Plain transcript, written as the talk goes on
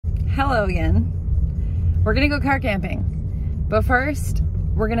Hello again. We're gonna go car camping, but first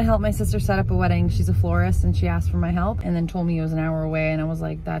we're gonna help my sister set up a wedding. She's a florist and she asked for my help and then told me it was an hour away, and I was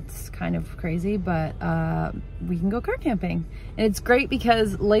like, that's kind of crazy, but we can go car camping. And it's great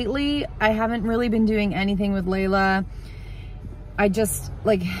because lately I haven't really been doing anything with Layla. I just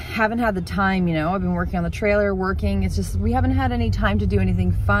like haven't had the time, you know. I've been working on the trailer, working. It's just we haven't had any time to do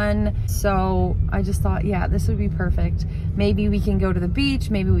anything fun. So I just thought, yeah, this would be perfect. Maybe we can go to the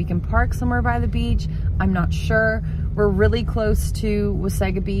beach. Maybe we can park somewhere by the beach. I'm not sure. We're really close to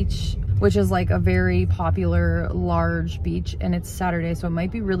Wasaga Beach, which is like a very popular large beach, and it's Saturday, so it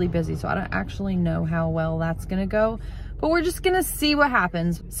might be really busy. So I don't actually know how well that's gonna go, but we're just gonna see what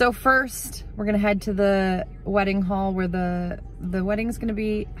happens. So first, we're gonna head to the wedding hall where the wedding's gonna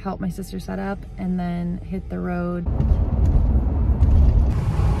be, help my sister set up, and then hit the road.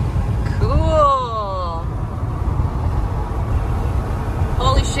 Cool.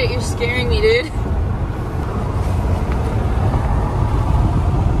 Holy shit, you're scaring me, dude.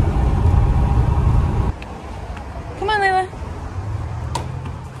 Come on, Layla.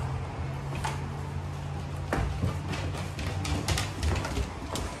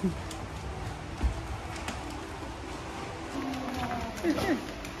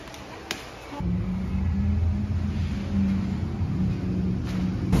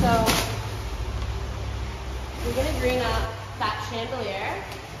 So, we're gonna green up that chandelier.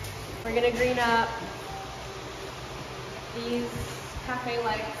 We're gonna green up these cafe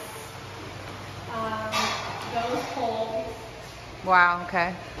lights, those poles. Wow,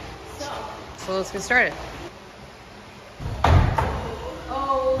 okay. So let's get started.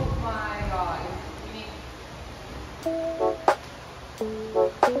 Oh my god.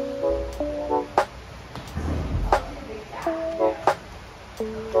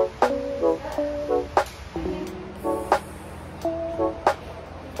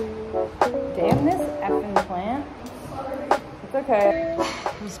 Damn this effing plant. It's okay.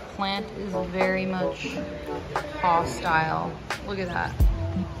 This plant is very much hostile. Look at that.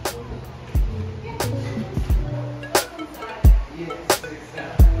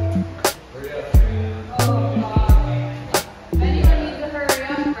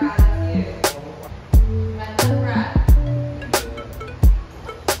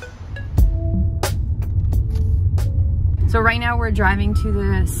 So right now we're driving to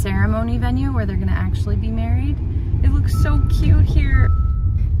the ceremony venue where they're gonna actually be married. It looks so cute here.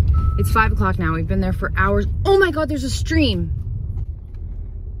 It's 5 o'clock now. We've been there for hours. Oh my god, there's a stream.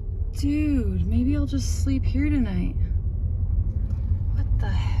 Dude, maybe I'll just sleep here tonight. What the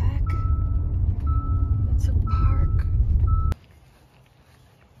heck? It's a park.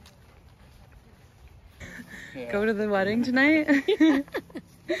 Yeah. Go to the wedding tonight?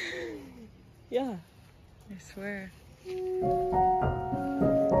 Yeah. I swear.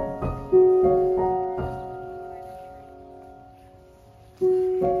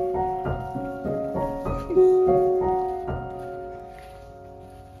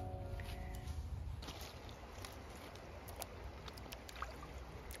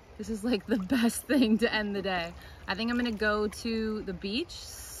 This is like the best thing to end the day. I think I'm gonna go to the beach,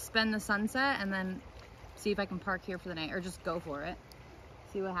 spend the sunset, and then see if I can park here for the night, or just go for it.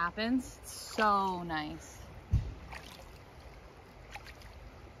 See what happens. It's so nice.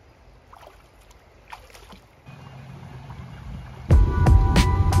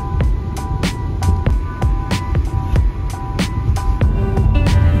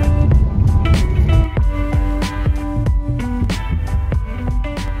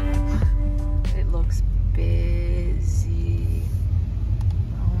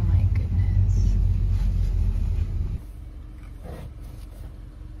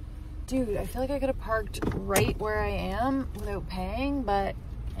 Dude, I feel like I could have parked right where I am without paying, but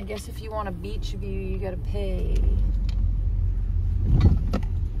I guess if you want a beach view, you gotta pay.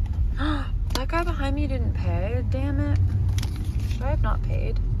 That guy behind me didn't pay, damn it. Should I have not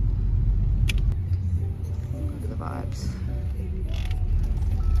paid? Look at the vibes.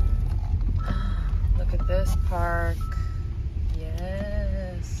 Look at this park.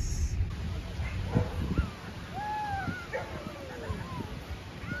 Yes.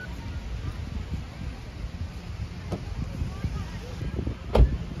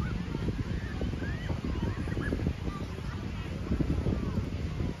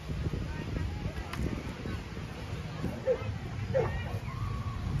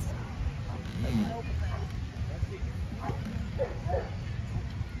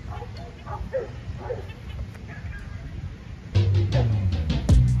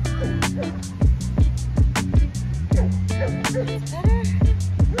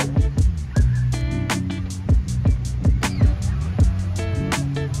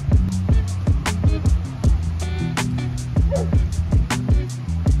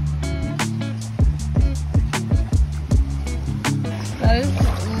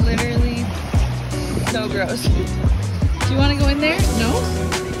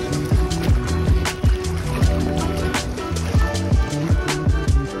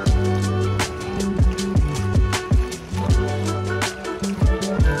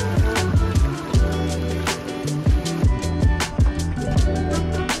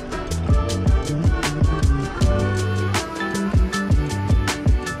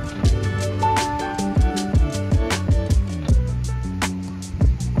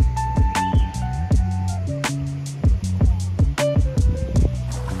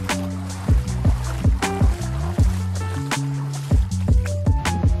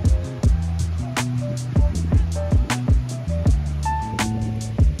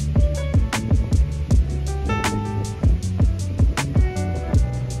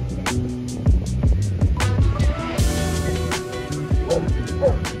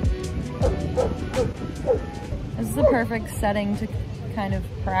 perfect setting to kind of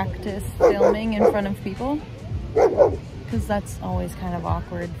practice filming in front of people, because that's always kind of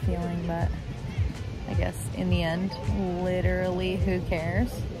awkward feeling, but I guess in the end, literally who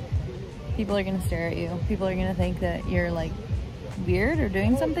cares? People are gonna stare at you. People are gonna think that you're like weird or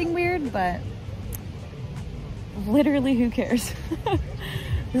doing something weird, but literally who cares?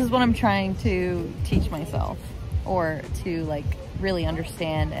 This is what I'm trying to teach myself, or to like really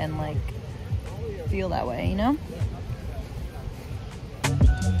understand and like feel that way, you know?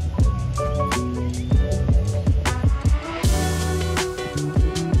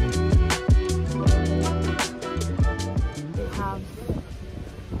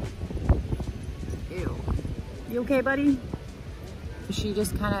 Ew. You okay, buddy? She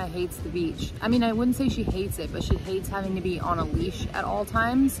just kind of hates the beach. I mean, I wouldn't say she hates it, but she hates having to be on a leash at all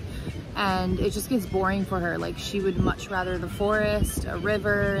times. And it just gets boring for her. Like, she would much rather the forest, a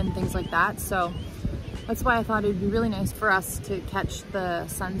river, and things like that. So that's why I thought it'd be really nice for us to catch the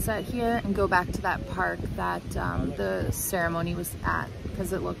sunset here and go back to that park that the ceremony was at,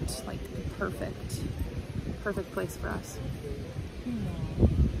 because it looked like the perfect place for us.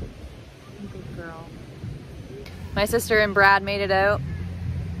 Good girl. My sister and Brad made it out.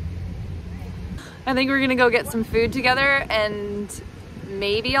 I think we're gonna go get some food together, and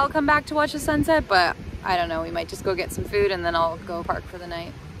maybe I'll come back to watch the sunset, but I don't know. We might just go get some food and then I'll go park for the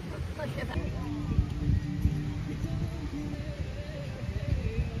night. Look at that. Can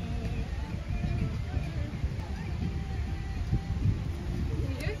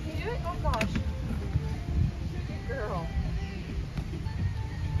you do it? Can you do it? Oh gosh. Good girl.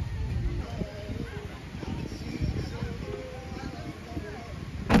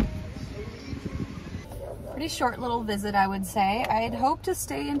 Pretty short little visit, I would say. I had hoped to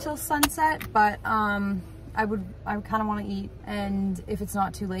stay until sunset, but I kind of want to eat, and if it's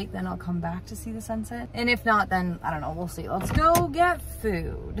not too late, then I'll come back to see the sunset. And if not, then I don't know, we'll see. Let's go get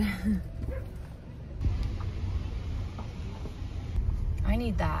food. I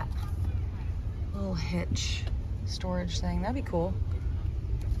need that little hitch storage thing. That'd be cool.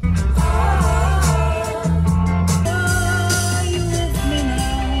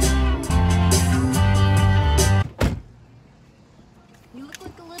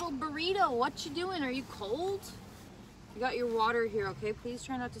 Burrito, what you doing? Are you cold? You got your water here, okay? Please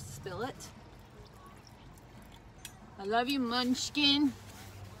try not to spill it. I love you, munchkin.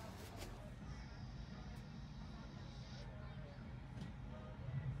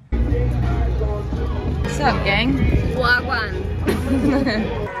 What's up, gang? Wagwan.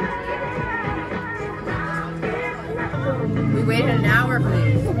 We waited an hour for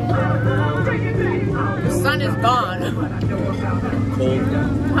these. The sun is gone. Cold.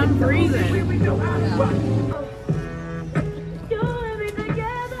 I'm freezing.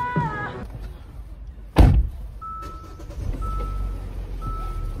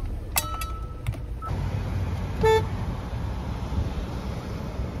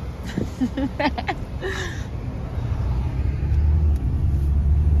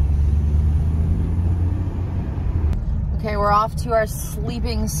 Okay, we're off to our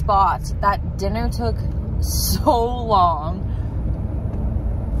sleeping spot. That dinner took so long.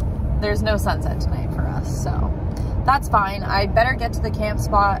 There's no sunset tonight for us, so that's fine. I better get to the camp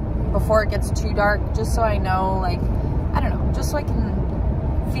spot before it gets too dark, just so I know, like, I don't know, just so I can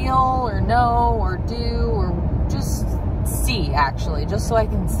feel or know or do or just see, actually, just so I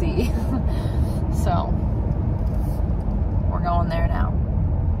can see. So we're going there now.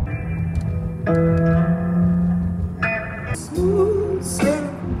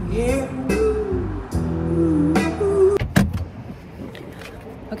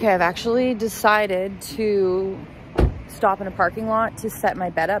 Okay, I've actually decided to stop in a parking lot to set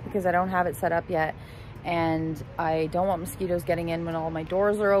my bed up because I don't have it set up yet, and I don't want mosquitoes getting in when all my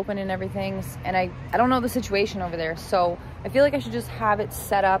doors are open and everything, and I don't know the situation over there, so I feel like I should just have it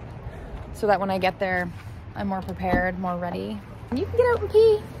set up so that when I get there I'm more prepared, more ready. And you can get out and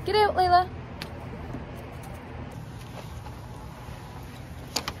pee. Get out, Layla.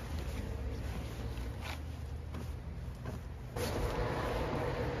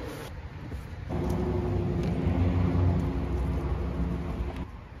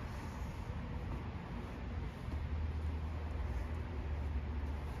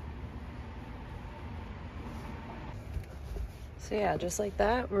 So yeah, just like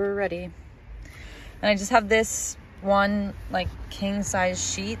that, we're ready. And I just have this one like king size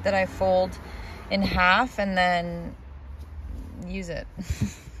sheet that I fold in half and then use it.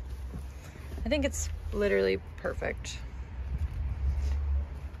 I think it's literally perfect.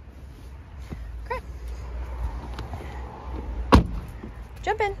 Okay.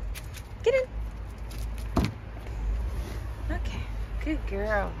 Jump in. Get in. Good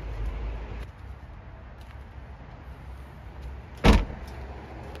girl.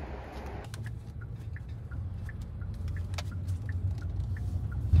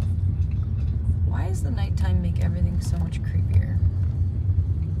 Why does the nighttime make everything so much creepier?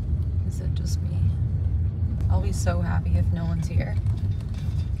 Is it just me? I'll be so happy if no one's here.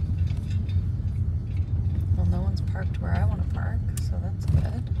 Well, no one's parked where I want to park, so that's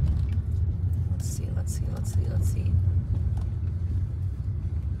good. Let's see, let's see, let's see, let's see.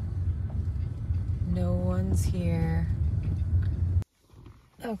 No one's here.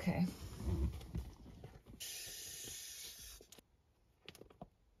 Okay.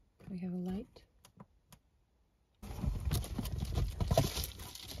 We have a light.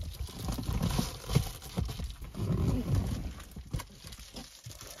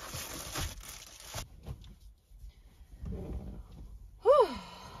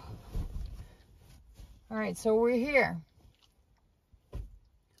 All right, so we're here.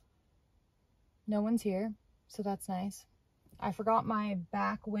 No one's here, so that's nice. I forgot my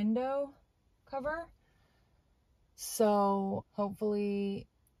back window cover, so hopefully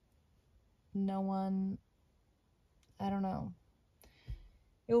no one, I don't know.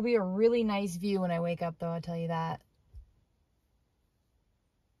 It will be a really nice view when I wake up, though, I'll tell you that.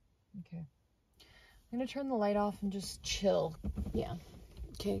 Okay. I'm gonna turn the light off and just chill. Yeah.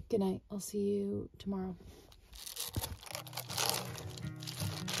 Okay, good night. I'll see you tomorrow.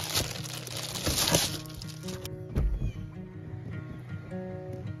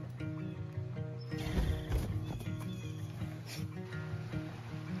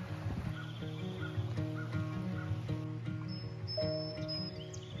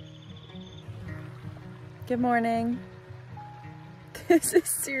 Good morning. This is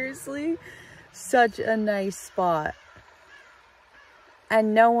seriously such a nice spot.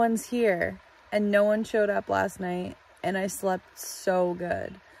 And no one's here. And no one showed up last night. And I slept so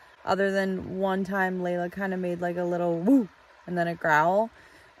good. Other than one time Layla kind of made like a little woo and then a growl.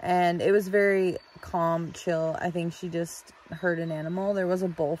 And it was very calm, chill. I think she just heard an animal. There was a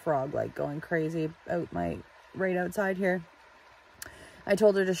bullfrog like going crazy right outside here. I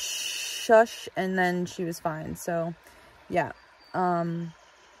told her to shush and then she was fine. So yeah.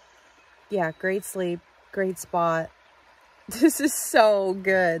 Yeah, great sleep, great spot. This is so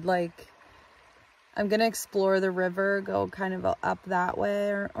good. Like, I'm gonna explore the river, go kind of up that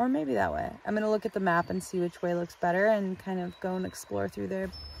way or maybe that way. I'm gonna look at the map and see which way looks better and kind of go and explore through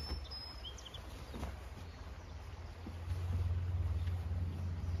there.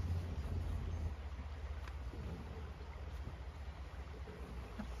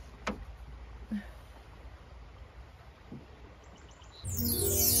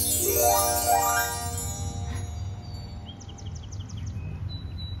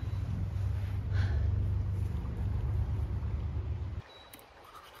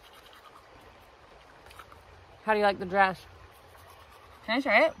 How do you like the dress? Can I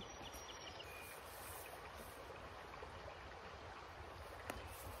try it?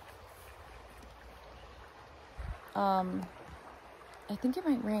 I think it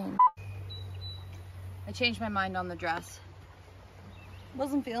might rain. I changed my mind on the dress.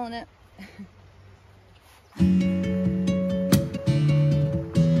 Wasn't feeling it.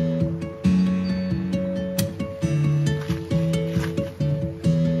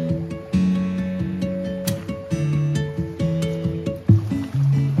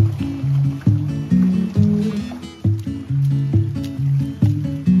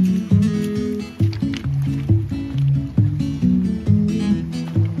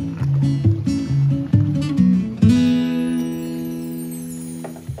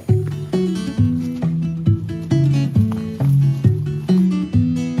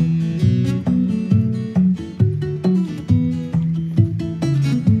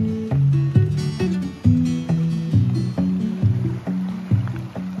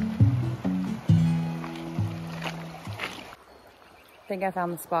 I think I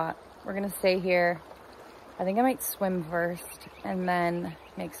found the spot. We're gonna stay here. I think I might swim first and then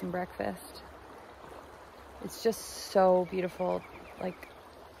make some breakfast. It's just so beautiful. Like,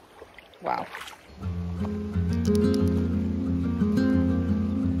 wow.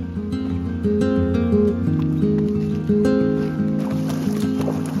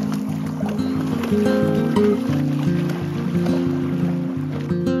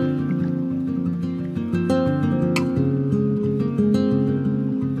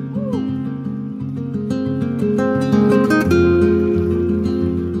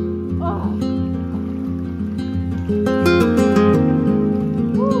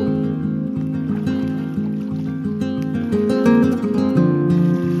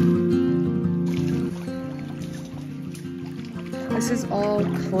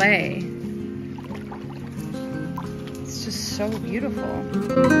 clay. It's just so beautiful.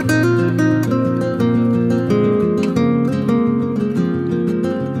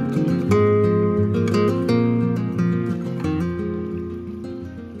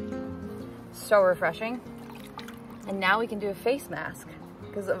 So refreshing. And now we can do a face mask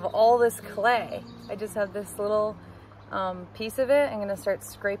because of all this clay. I just have this little piece of it. I'm gonna start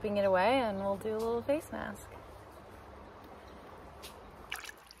scraping it away and we'll do a little face mask.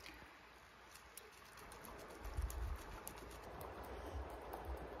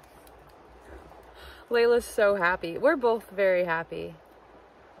 Layla's so happy. We're both very happy.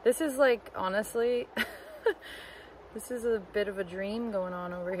 This is like, honestly, this is a bit of a dream going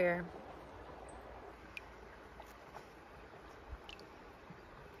on over here.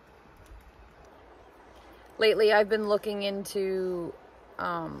 Lately, I've been looking into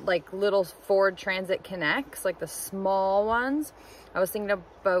like little Ford Transit Connects, like the small ones. I was thinking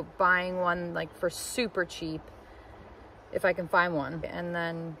about buying one like for super cheap, if I can find one, and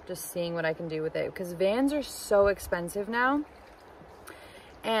then just seeing what I can do with it, because vans are so expensive now.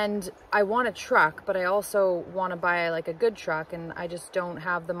 And I want a truck, but I also want to buy like a good truck, and I just don't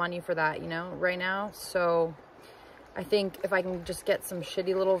have the money for that, you know, right now. So I think if I can just get some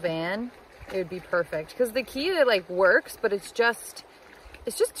shitty little van, it would be perfect, because the Kia like works, but it's just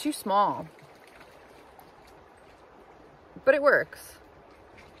too small, but it works.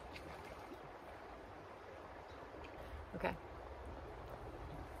 Okay.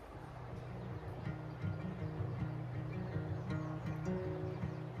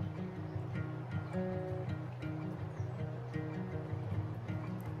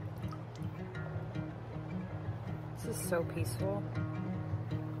 This is so peaceful.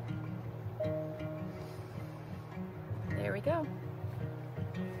 There we go.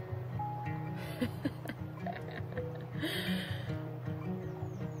 Woo!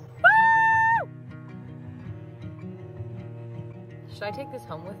 Should I take this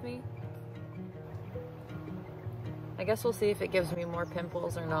home with me? I guess we'll see if it gives me more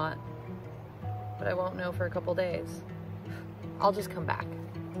pimples or not. But I won't know for a couple days. I'll just come back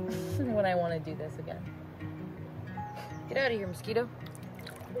when I want to do this again. Get out of here, mosquito.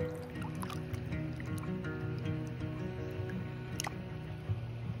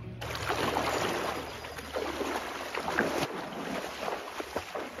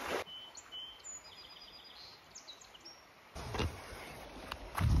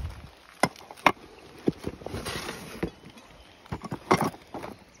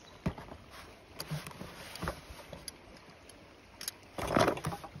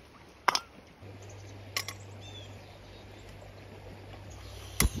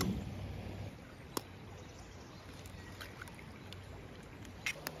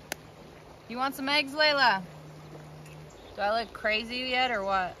 You want some eggs, Layla? Do I look crazy yet or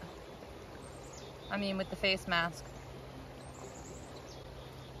what? I mean, with the face mask.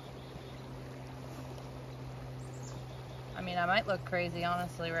 I mean, I might look crazy,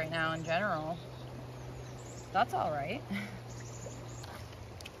 honestly, right now in general. That's all right.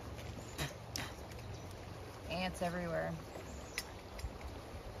 Ants everywhere.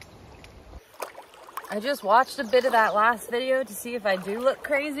 I just watched a bit of that last video to see if I do look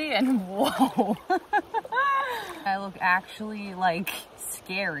crazy, and whoa. I look actually, like,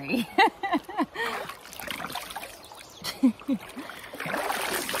 scary.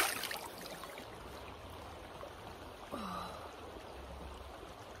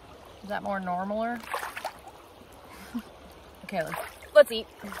 Is that more normaler? Okay, let's eat.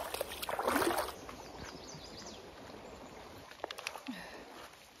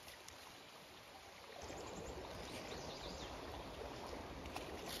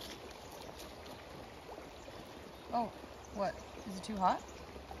 Oh, what? Is it too hot?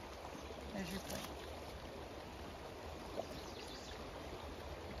 There's your plate.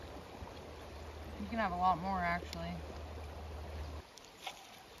 You can have a lot more, actually.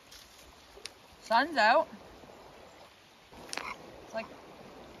 Sun's out. It's like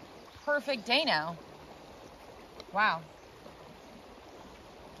perfect day now. Wow.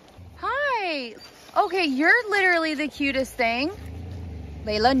 Hi. Okay, you're literally the cutest thing.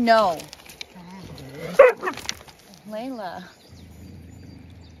 Layla, no. Layla.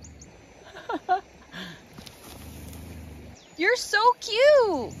 You're so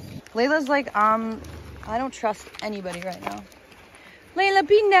cute. Layla's like, I don't trust anybody right now. Layla,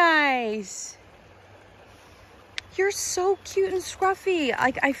 be nice. You're so cute and scruffy.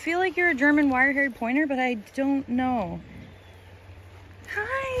 I feel like you're a German wire-haired pointer, but I don't know.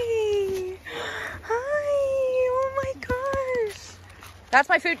 Hi. Hi. Oh my gosh. That's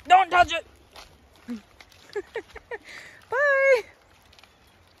my food. Don't touch it. Bye.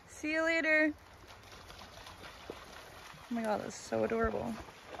 See you later. Oh my God, that's so adorable.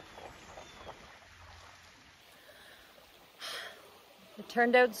 It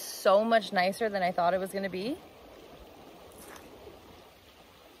turned out so much nicer than I thought it was gonna be.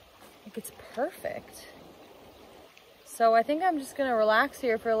 Like, it's perfect. So I think I'm just gonna relax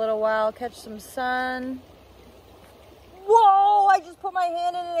here for a little while, catch some sun. Whoa, I just put my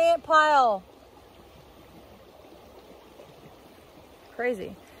hand in an ant pile.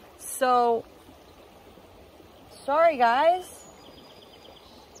 Crazy. So, sorry guys.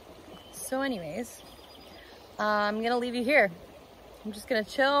 So anyways, I'm gonna leave you here. I'm just gonna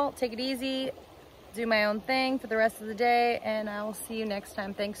chill, take it easy, do my own thing for the rest of the day, and I will see you next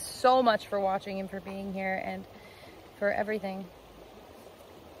time. Thanks so much for watching and for being here and for everything.